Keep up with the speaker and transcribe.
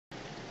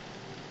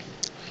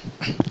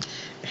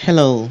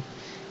Hello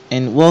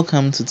and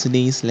welcome to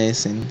today's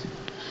lesson.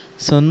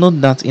 So note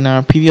that in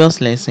our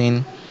previous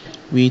lesson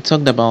we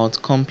talked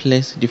about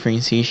complex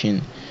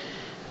differentiation,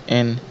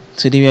 and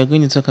today we are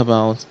going to talk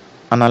about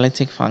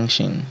analytic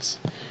functions.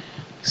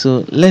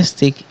 So let's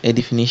take a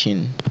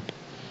definition.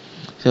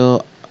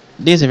 So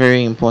this is a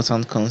very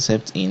important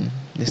concept in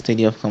the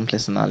study of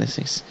complex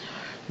analysis.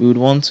 We would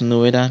want to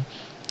know whether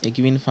a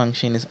given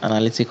function is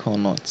analytic or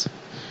not.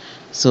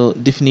 So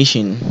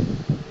definition.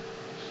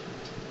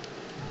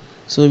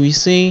 So we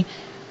say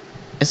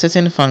a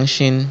certain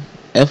function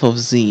f of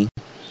z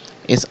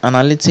is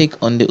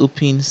analytic on the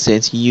open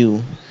set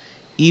U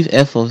if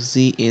f of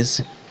z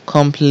is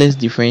complex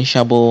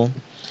differentiable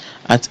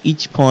at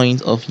each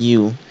point of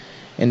U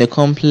and the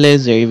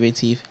complex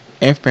derivative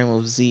f prime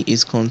of z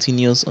is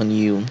continuous on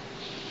U.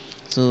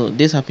 So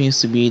this happens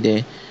to be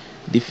the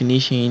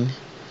definition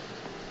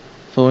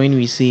for when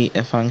we say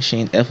a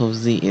function f of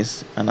z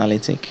is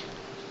analytic.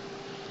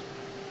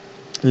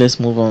 Let's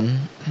move on.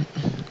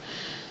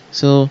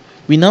 So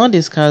we now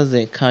discuss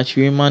the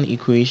Cauchy-Riemann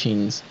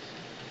equations,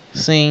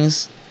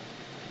 since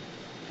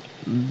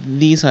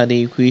these are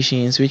the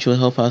equations which will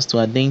help us to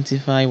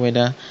identify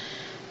whether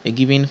a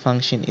given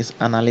function is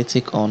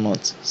analytic or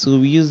not.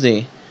 So we use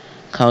the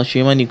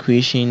Cauchy-Riemann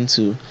equation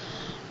to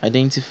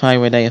identify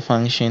whether a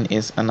function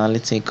is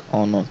analytic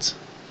or not,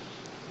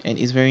 and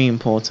it's very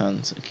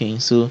important. Okay,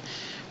 so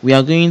we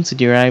are going to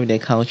derive the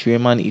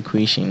Cauchy-Riemann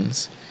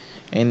equations,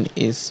 and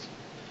it's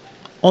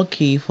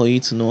okay for you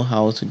to know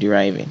how to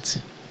derive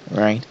it,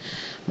 right?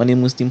 But the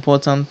most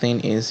important thing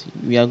is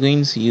we are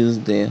going to use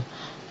the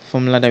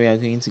formula that we are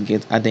going to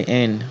get at the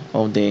end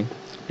of the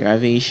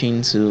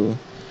derivation to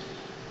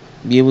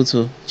be able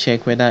to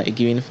check whether a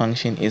given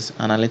function is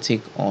analytic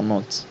or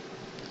not.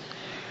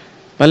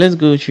 But let's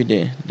go through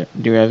the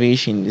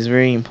derivation. It's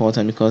very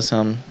important because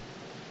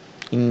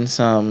in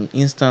some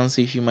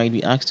instances you might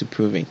be asked to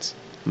prove it,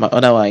 but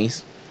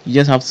otherwise you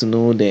just have to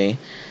know the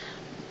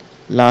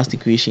last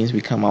equations we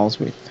come out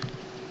with.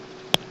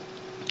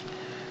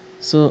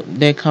 So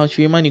the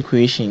Cauchy-Riemann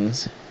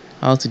equations,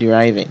 how to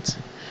derive it.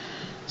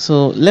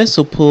 So let's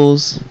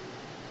suppose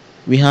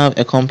we have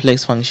a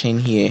complex function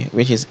here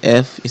which is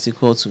f is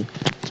equal to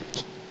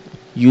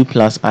u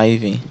plus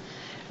iv,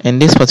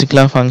 and this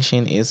particular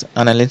function is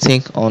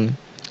analytic on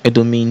a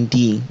domain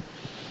D.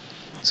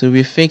 So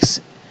we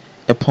fix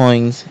a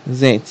point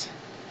z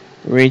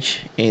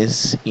which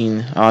is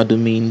in our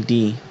domain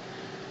D.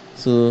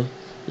 So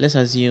let's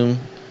assume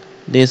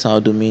this is our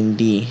domain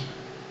D.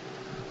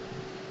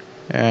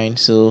 Alright,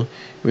 so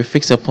we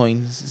fix a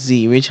point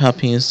z which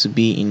happens to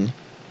be in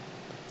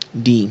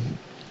D.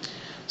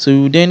 So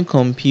we will then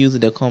compute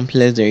the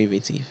complex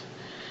derivative,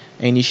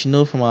 and you should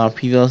know from our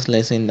previous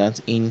lesson that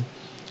in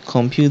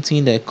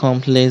computing the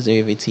complex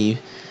derivative,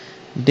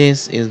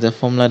 this is the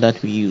formula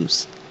that we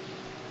use.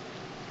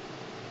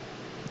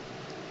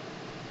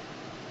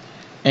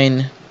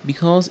 And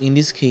because in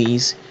this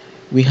case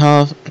we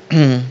have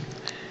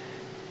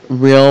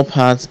real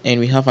parts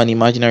and we have an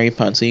imaginary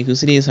part, so you can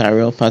see these are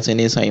real parts and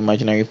these are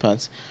imaginary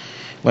parts,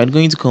 we're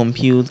going to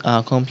compute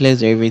our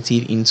complex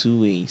derivative in two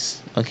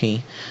ways.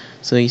 Okay,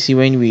 so you see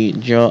when we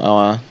draw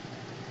our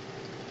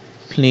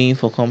plane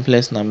for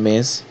complex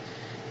numbers,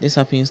 this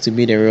happens to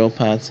be the real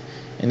part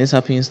and this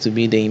happens to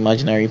be the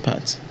imaginary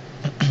part.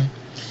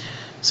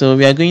 So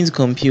we are going to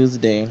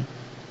compute the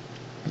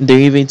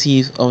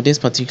derivative of this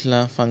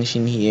particular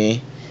function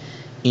here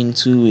in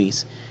two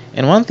ways.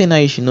 And one thing that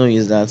you should know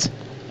is that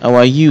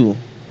our u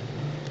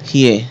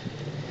here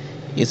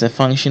is a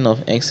function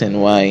of x and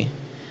y,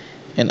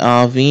 and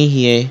our v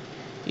here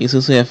is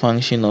also a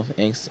function of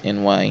x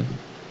and y.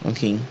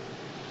 Okay,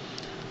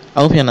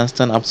 I hope you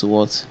understand up to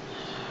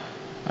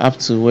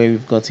where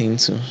we've got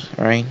into.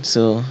 Right,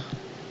 so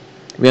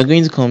we are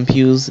going to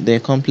compute the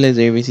complex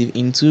derivative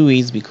in two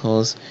ways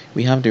because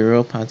we have the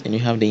real part and we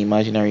have the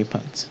imaginary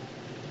part.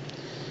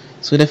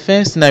 So the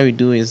first thing that we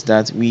do is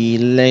that we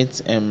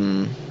let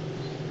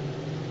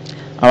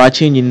our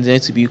change in z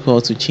to be equal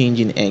to change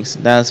in x.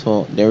 That's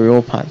for the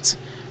real part,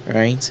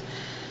 right?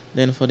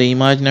 Then for the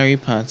imaginary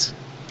part,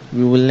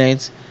 we will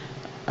let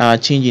our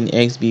change in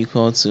x be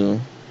equal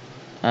to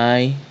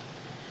I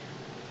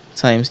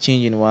times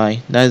change in y.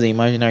 That's the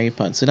imaginary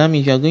part. So that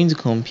means we are going to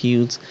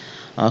compute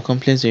our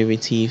complex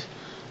derivative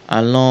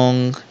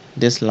along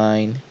this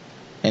line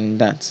and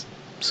that.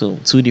 So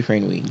two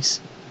different ways.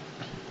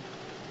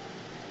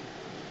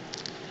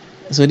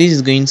 So this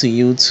is going to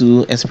yield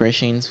two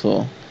expressions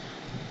for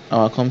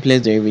our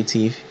complex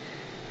derivative,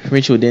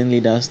 which will then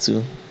lead us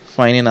to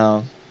finding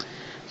our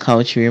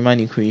Cauchy-Riemann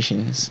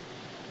equations.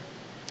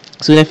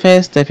 So the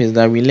first step is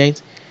that we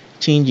let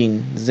change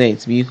in z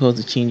be equal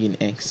to change in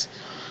x.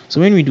 So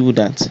when we do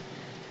that,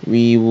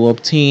 we will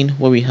obtain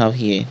what we have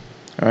here.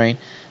 Alright,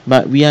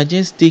 but we are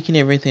just taking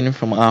everything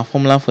from our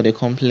formula for the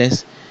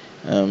complex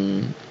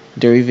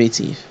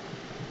derivative.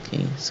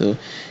 Okay, so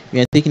we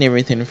are taking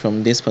everything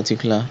from this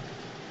particular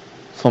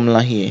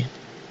formula here.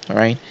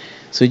 Alright,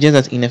 so just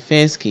that in the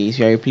first case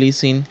we are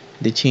replacing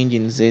the change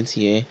in z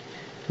here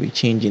with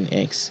change in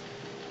x.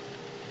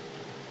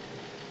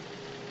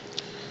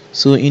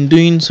 So in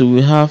doing so,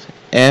 we have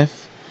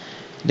f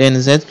then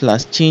z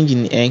plus change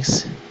in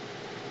x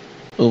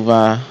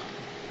over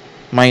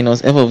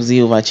minus f of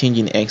z over change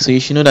in x. So you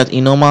should know that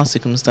in normal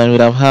circumstance we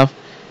would have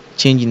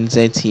change in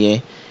z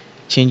here,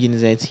 change in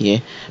z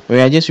here, but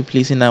we are just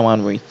replacing that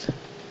one with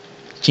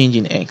change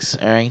in x.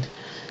 Alright,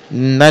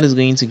 that is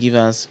going to give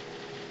us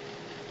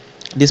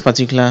this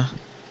particular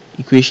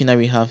equation that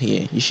we have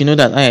here. You should know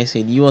that, like I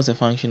said, u was a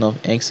function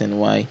of x and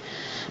y,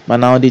 but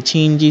now the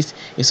changes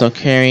is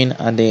occurring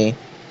at the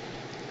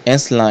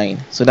s line.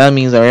 So that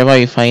means that wherever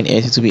we find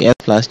s, it will be s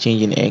plus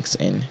change in x,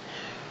 and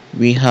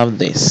we have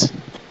this.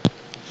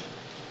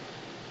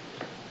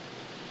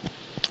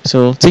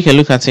 So take a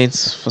look at it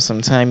for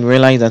some time,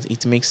 realize that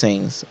it makes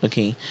sense.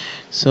 Okay,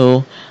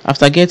 so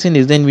after getting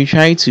this, then we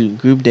try to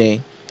group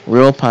the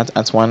real part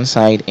at one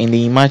side and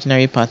the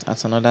imaginary part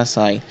at another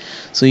side.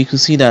 So you could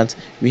see that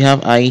we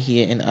have I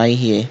here and I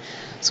here.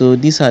 So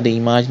these are the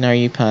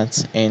imaginary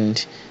parts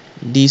and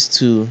these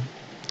two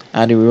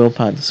are the real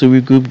parts. So we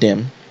group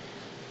them.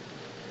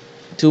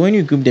 So when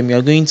you group them, you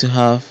are going to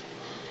have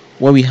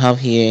what we have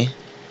here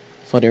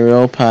for the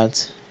real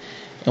part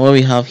and what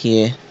we have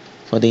here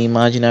for the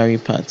imaginary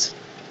part.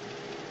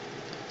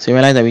 So you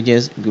realize that we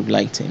just group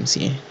like terms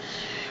here.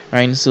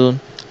 Right, so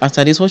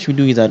after this, what we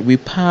do is that we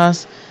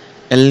pass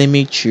a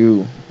limit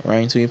through,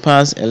 right? So we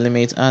pass a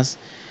limit as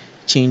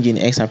change in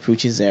x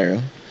approaches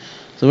 0.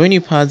 So when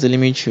you pass the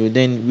limit through,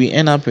 then we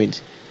end up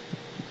with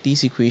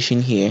this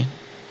equation here.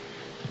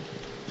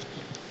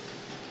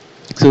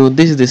 So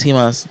this is the same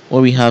as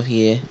what we have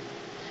here,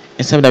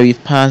 except that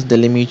we've passed the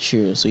limit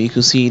through. So you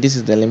can see this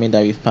is the limit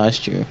that we've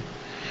passed through.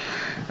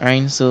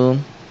 Alright, so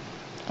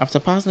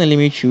after passing the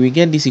limit through, we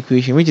get this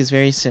equation, which is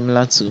very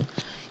similar to,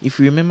 if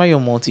you remember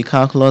your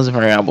multi-calculus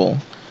variable,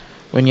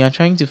 when you are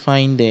trying to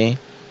find the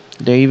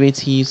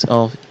derivatives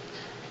of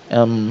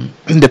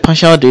the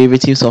partial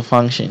derivatives of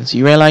functions,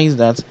 you realize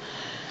that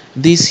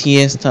this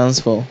here stands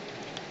for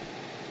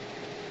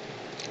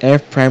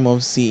f prime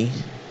of z,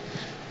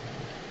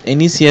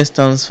 and this here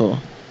stands for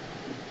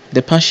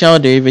the partial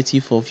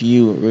derivative of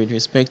u with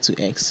respect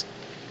to x.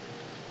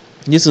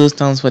 This also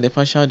stands for the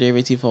partial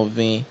derivative of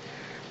v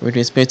with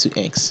respect to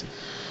x.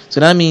 So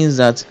that means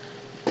that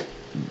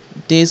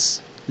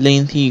this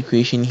lengthy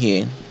equation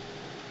here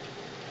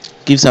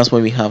gives us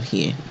what we have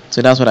here.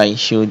 So that's what I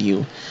showed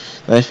you.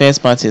 The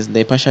first part is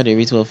the partial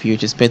derivative of u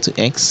with respect to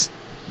x,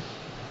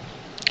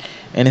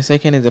 and the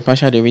second is the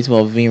partial derivative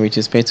of v with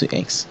respect to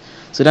x.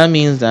 So that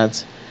means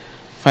that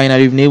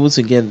finally we've been able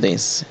to get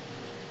this,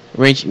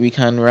 which we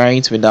can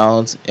write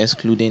without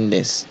including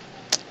this.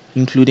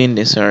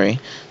 Sorry.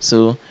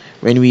 So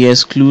when we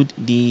exclude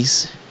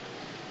these,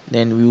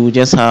 then we will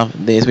just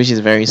have this, which is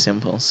very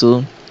simple.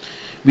 So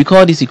we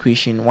call this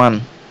equation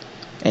 1,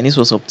 and this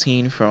was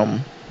obtained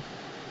from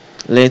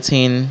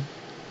letting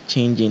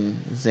change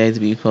in z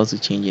be equal to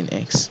change in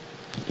x.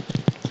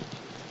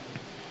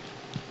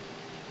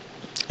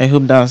 I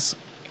hope that's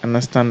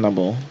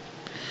understandable.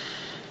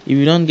 If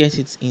you don't get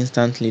it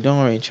instantly, don't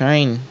worry, try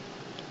and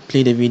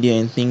play the video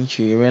and think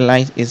through. You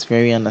realize it's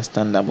very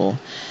understandable,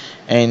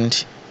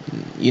 and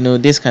you know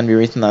this can be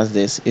written as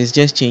this. It's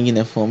just changing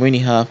the form. When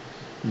you have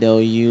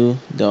del u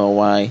del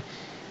y,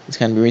 it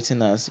can be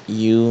written as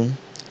u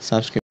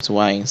subscript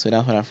y. So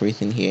that's what I've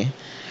written here.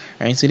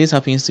 Alright, so this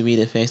happens to be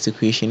the first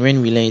equation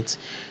when we let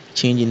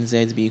change in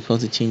z be equal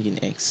to change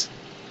in x.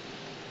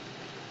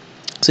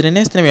 So the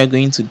next thing we are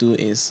going to do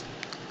is,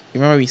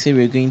 remember we said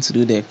we are going to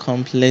do the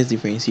complex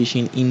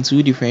differentiation in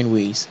two different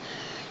ways.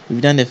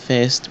 We've done the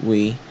first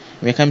way,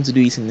 we're coming to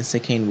do it in the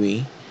second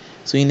way.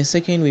 So in the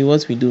second way,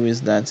 what we do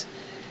is that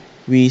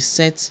we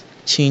set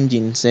change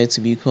in z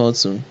to be equal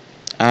to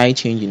I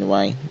change in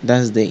y.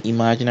 That's the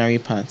imaginary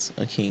part,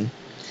 okay?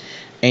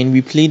 And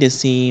we play the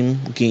same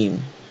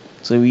game.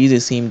 So we use the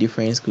same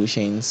difference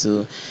quotient.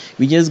 So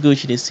we just go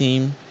through the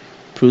same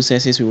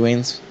processes we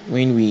went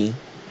when we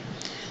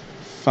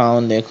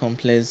found the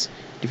complex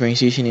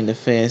differentiation in the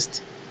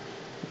first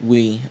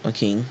way,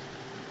 okay?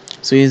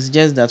 So it's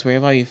just that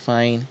wherever we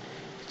find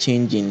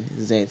change in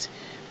z,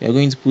 we are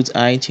going to put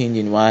I change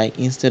in y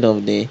instead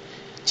of the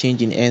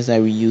change in s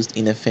that we used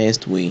in the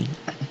first way.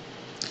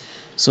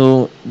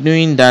 So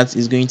doing that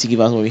is going to give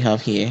us what we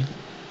have here,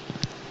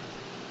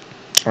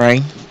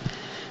 right?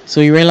 So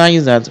you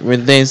realize that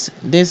with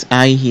this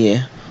I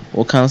here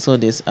will cancel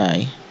this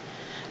I,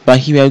 but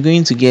here we are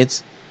going to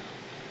get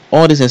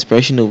all this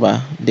expression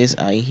over this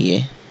I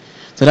here.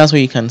 So that's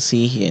what you can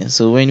see here.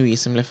 So when we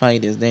simplify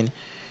this, then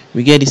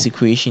we get this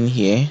equation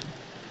here.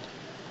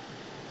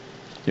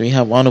 So we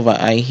have 1 over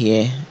I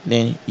here,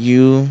 then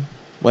u,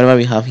 whatever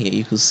we have here,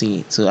 you could see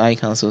it. So I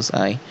cancels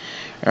I,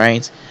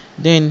 right?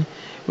 Then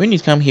when you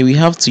come here, we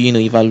have to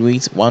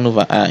evaluate 1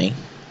 over I,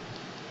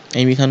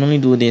 and we can only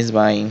do this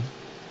by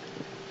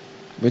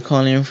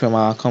recalling from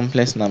our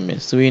complex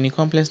numbers. So in the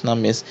complex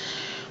numbers,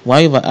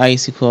 y over I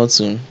is equal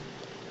to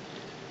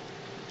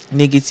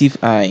negative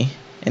I,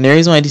 and the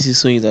reason why this is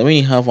so is that when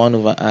you have 1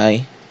 over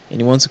I and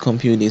you want to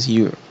compute this,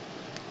 you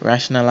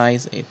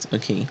rationalize it,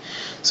 okay?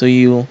 So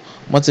you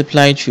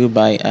multiply through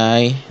by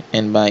I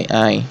and by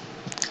I.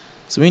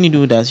 So when you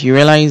do that, you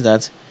realize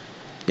that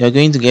you're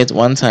going to get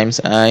 1 times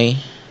I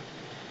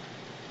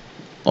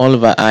all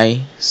over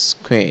I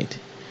squared,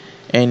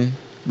 and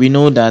we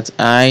know that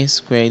I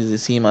squared is the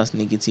same as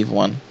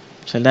 -1.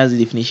 So that's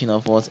the definition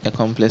of what a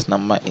complex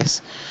number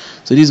is.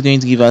 So this is going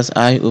to give us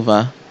I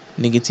over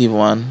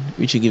 -1,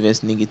 which will give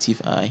us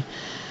 -I.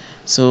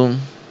 So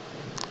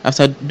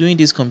after doing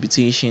this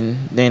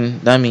computation, then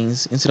that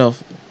means instead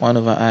of 1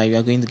 over I, we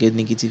are going to get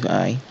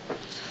 -I.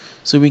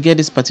 So we get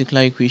this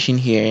particular equation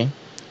here,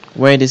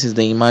 where this is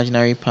the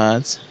imaginary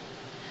part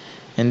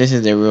and this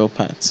is the real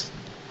part.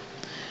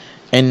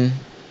 And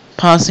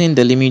passing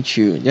the limit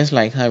through, just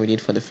like how we did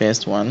for the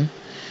first one,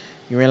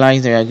 you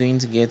realize that we are going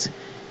to get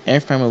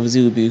f prime of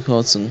z will be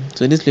equal to,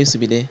 so this place to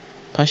be the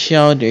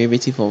partial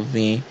derivative of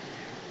v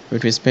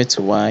with respect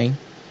to y,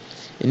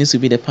 and this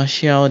will be the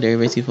partial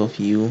derivative of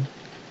u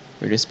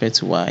with respect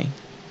to y.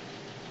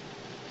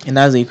 And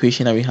that's the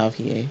equation that we have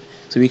here.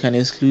 So we can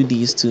exclude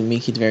these to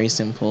make it very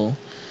simple.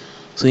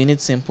 So in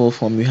its simple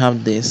form, we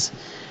have this,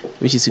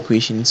 which is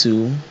equation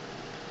 2,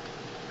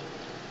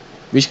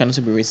 which can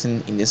also be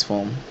written in this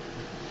form.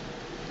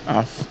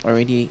 I've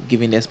already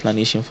given the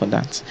explanation for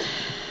that.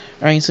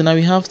 Alright, so now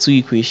we have 2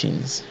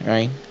 equations,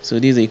 right? So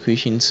this is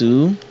equation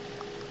 2,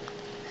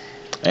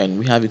 and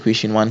we have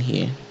equation 1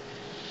 here.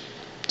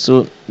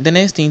 So the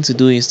next thing to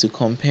do is to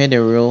compare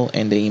the real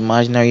and the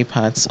imaginary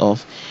parts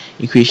of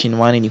equation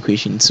 1 and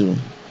equation 2.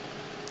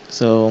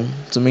 So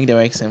to make the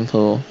work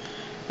simple,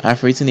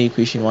 I've written the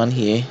equation 1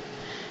 here,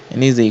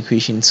 and this is the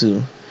equation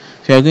 2. So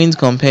we are going to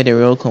compare the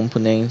real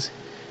components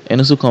and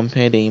also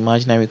compare the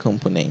imaginary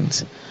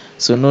components.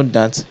 So note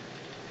that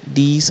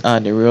these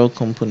are the real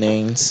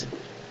components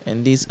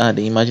and these are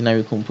the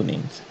imaginary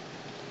components.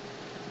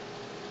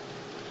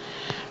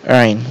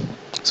 Alright,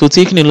 so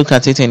taking a look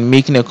at it and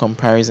making a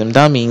comparison,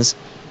 that means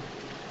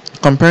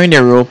comparing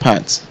the real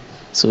parts.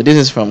 So this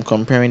is from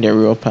comparing the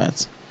real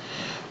parts.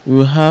 We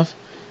will have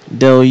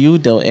del u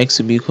del x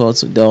will be equal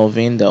to del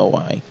v del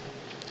y,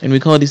 and we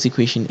call this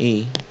equation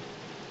A.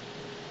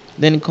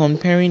 Then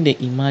comparing the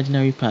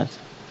imaginary part,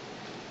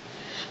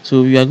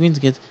 so we are going to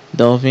get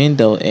del v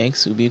del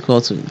x will be equal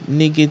to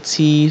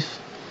negative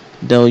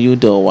del u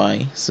del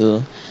y.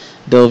 So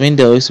del v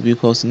del x will be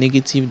equal to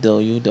negative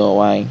del u del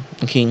y.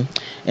 Okay,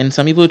 and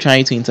some people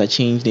try to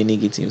interchange the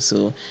negative.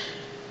 So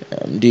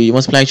they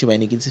multiply through by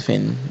negative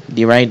and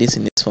they write this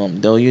in this form: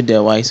 del u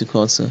del y is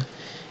equal to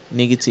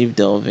negative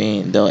del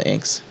v del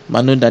x.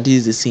 But note that this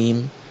is the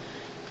same.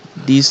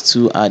 These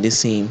two are the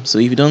same. So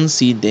if you don't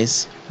see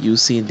this, you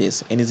see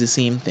this, and it's the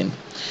same thing.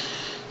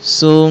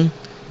 So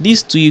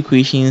these 2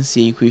 equations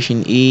here,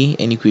 equation A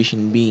and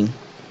equation B,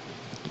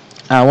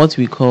 are what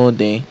we call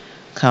the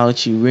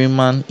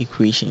Cauchy-Riemann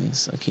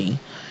equations. Okay,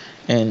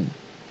 and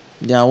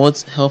they are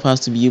what help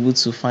us to be able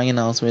to find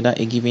out whether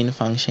a given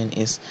function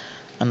is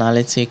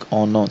analytic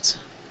or not.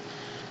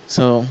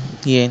 So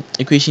here,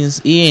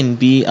 equations A and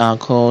B are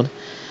called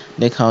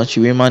the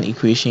Cauchy-Riemann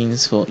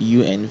equations for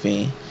u and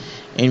v,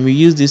 and we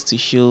use this to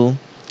show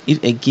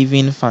if a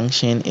given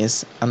function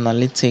is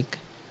analytic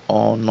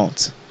or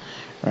not,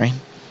 right?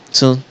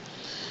 So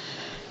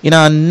in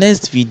our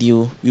next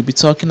video, we'll be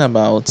talking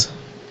about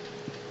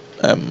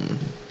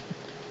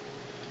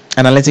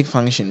analytic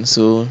functions.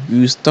 So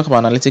we will talk about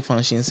analytic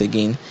functions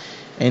again,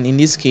 and in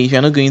this case we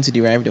are not going to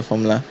derive the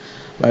formula,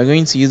 we are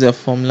going to use a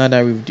formula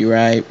that we've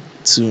derived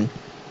to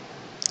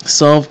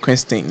solve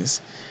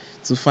questions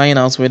to find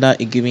out whether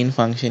a given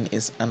function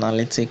is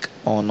analytic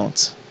or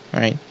not,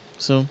 right?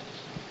 So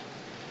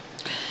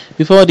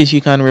before this,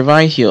 you can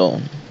revise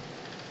your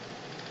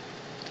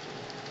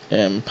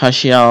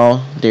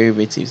partial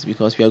derivatives,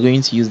 because we are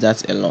going to use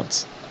that a lot.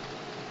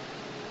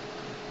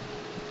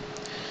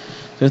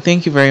 So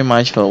thank you very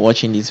much for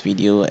watching this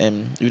video.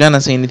 If you don't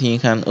understand anything, you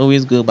can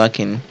always go back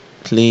and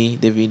play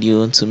the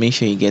video to make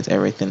sure you get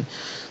everything.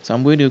 So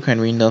I'm going to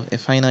read off a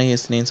final year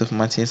student of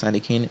maths at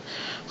the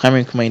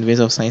Primary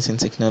University of Science and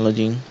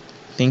Technology.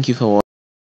 Thank you for watching.